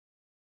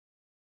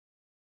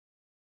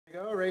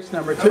Here we go, race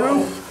number 2. Oh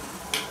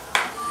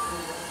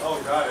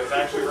god, it's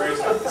actually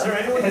racing. Is there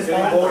anyone It's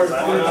board.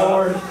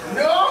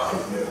 No!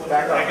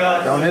 Back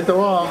up. Don't hit the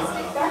wall. If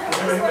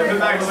it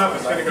backs up,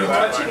 it's gonna go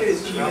that way. It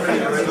is cheaper. It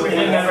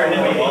never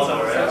hit me once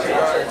already.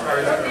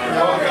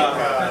 Oh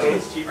god.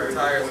 It's cheaper.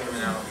 Tires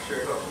coming out, sure.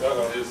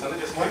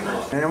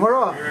 And we're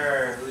off.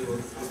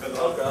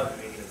 Oh god.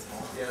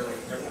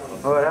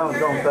 Oh, that one's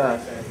going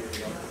fast.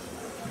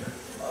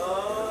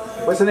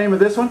 What's the name of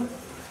this one?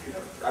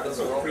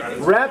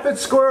 Rapid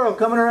Squirrel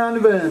coming around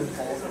the bend.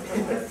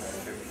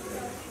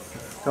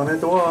 Don't hit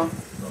the wall.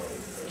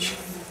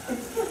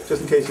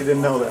 Just in case you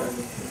didn't know that.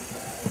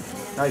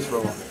 Nice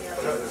roll.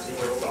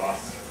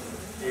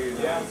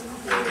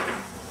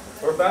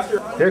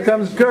 Here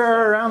comes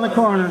Gurr around the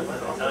corner.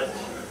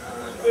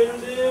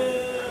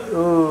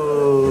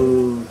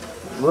 Ooh,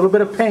 a little bit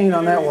of pain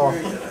on that wall.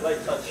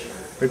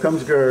 Here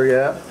comes Gurr,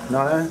 yeah.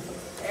 No,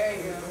 There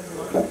you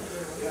go.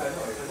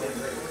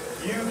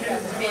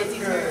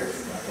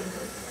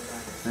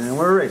 and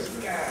we're racing.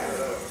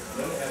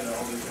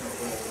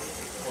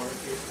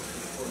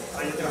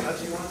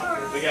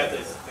 We got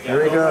this.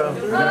 Here we go.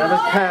 We're gonna have a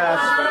pass.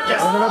 We're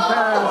gonna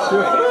pass.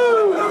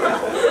 Woo!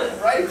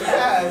 Right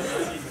past.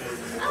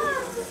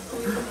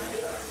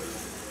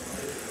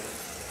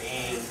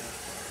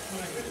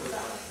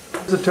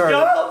 There's a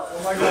turtle.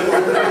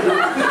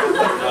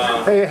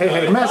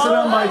 Hey, messing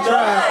up my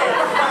track.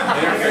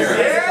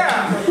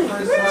 Yeah!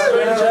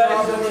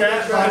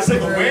 That's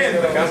like a win.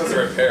 That counts as a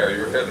repair.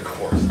 You repaired the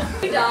course.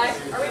 We die.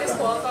 Are we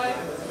disqualified?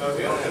 No,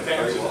 the only thing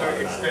is just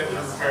don't extend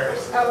the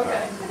repairs. Oh,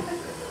 okay.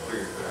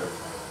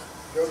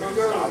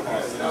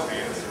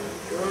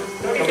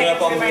 Coming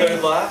up on the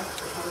third lap.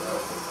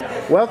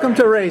 Welcome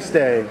to race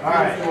day.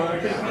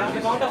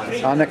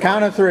 On the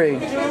count of 3.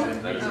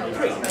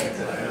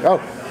 Go.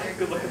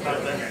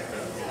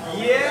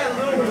 Yeah,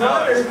 little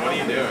brother. What are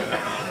you doing?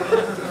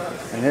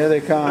 And here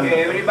they come.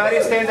 Okay,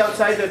 everybody stand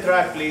outside the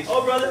track, please.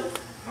 Oh, brother.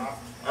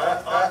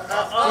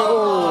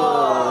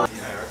 Oh,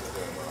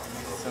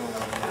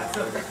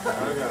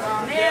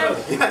 man.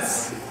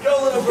 Yes. Go,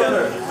 little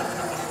brother.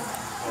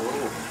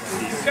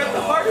 He's got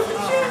the heart of a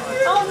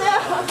champion. Oh, no.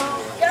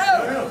 Go.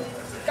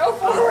 Go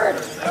forward.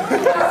 It's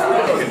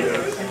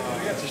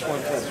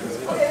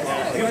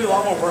gonna be a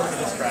lot more work for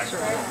this track.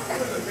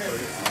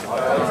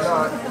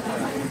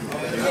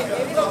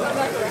 Maybe they'll come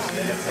back around.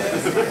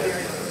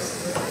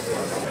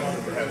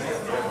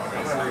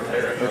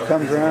 Here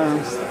comes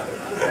around.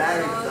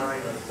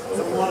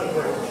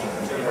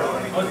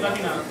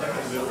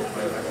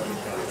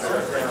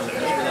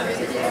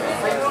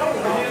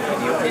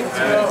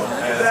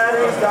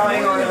 Battery's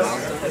dying on us.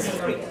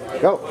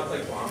 Go.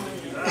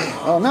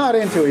 Oh, not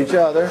into each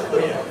other.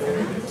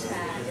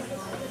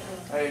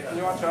 Hey, can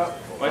you watch out?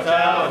 Watch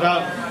out, watch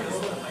out.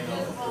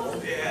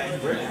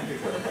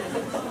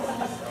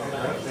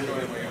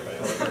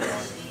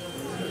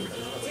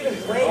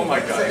 Oh my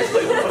god.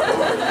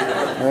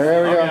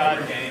 There we go.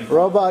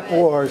 Robot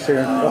wars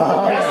here.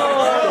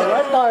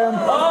 Right by him.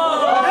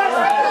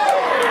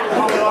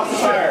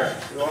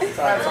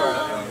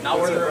 Not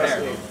worth the repair.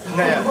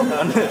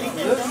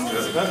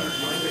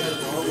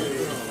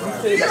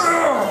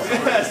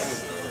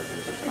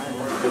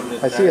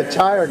 I see a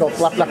tire go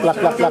flap, flap, flap,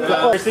 flap, flap,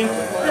 flap.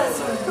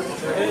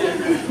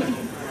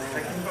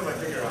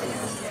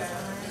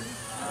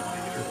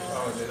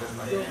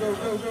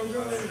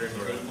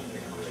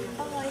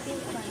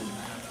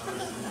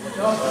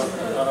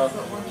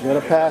 Got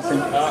a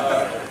passing.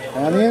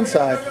 On the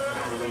inside.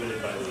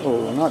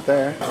 Oh, not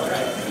there.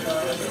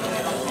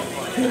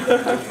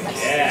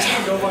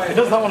 Yeah. It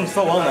does that one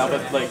so well now,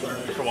 but like,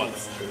 for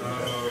once.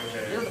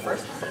 You're the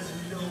first.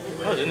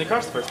 Oh, didn't it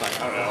crash the first time?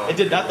 I don't know. It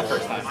did that the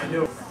first time.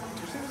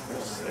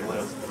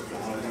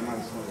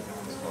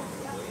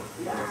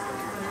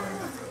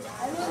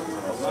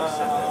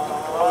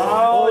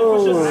 Oh, he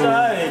pushed it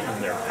aside.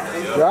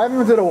 Drive him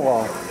into the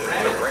wall.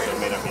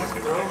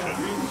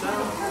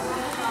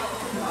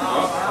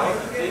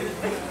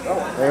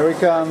 There we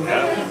come.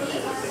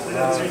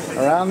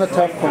 Around the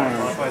tough corner.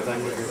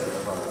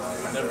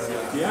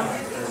 Yeah.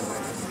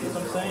 That's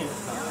what I'm saying.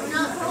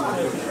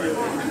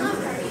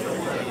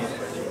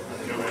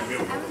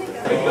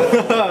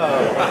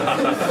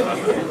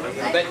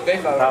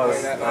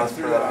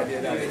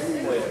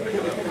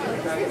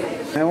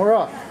 And we're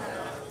off.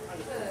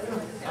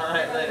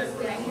 Alright, later.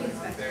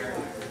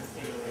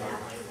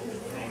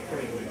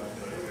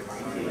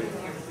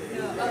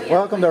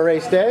 Welcome to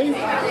race day.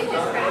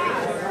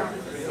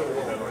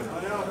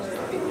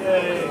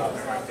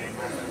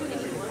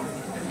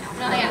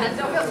 No, yeah,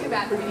 don't feel too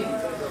bad for me.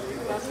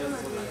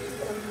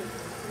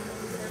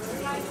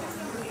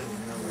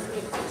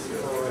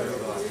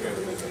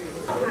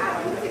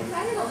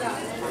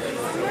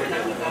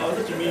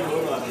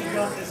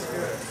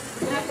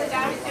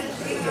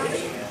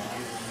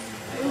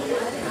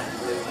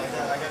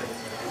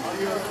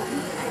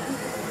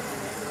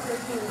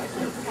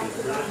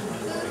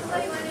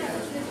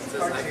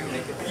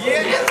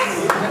 Yes!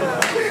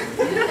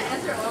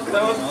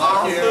 That was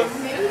awesome.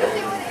 Maybe we can do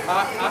it.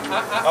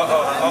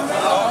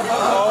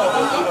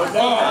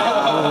 Oh.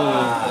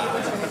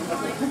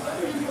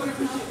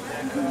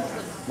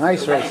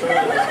 Nice race.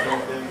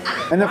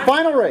 And the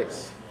final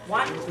race.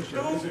 1, 2,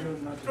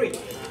 3.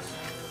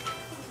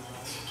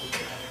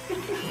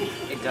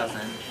 It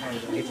doesn't.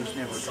 It just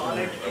never does.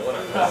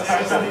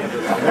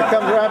 Here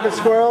comes Rapid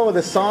Squirrel with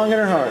a song in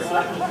her heart.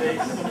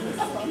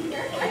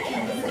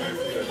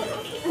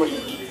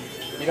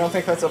 You don't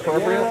think that's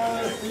appropriate?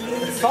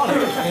 It's Sonic. I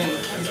mean,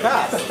 he's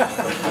fast.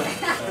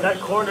 That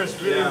corner's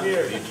really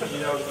weird.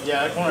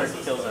 Yeah, that corner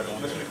kills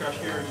everyone. You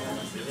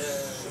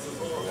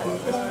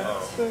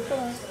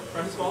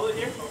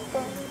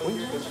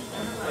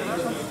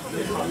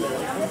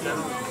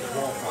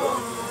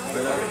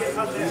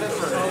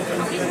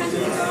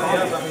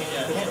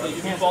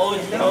can't follow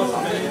it.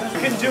 You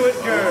can do it,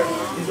 girl.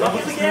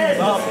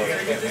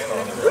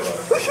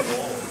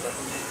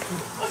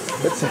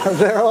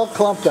 They're all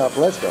clumped up.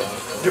 Let's go.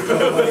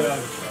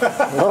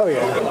 Oh,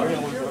 yeah.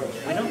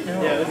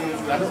 Yeah,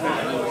 that's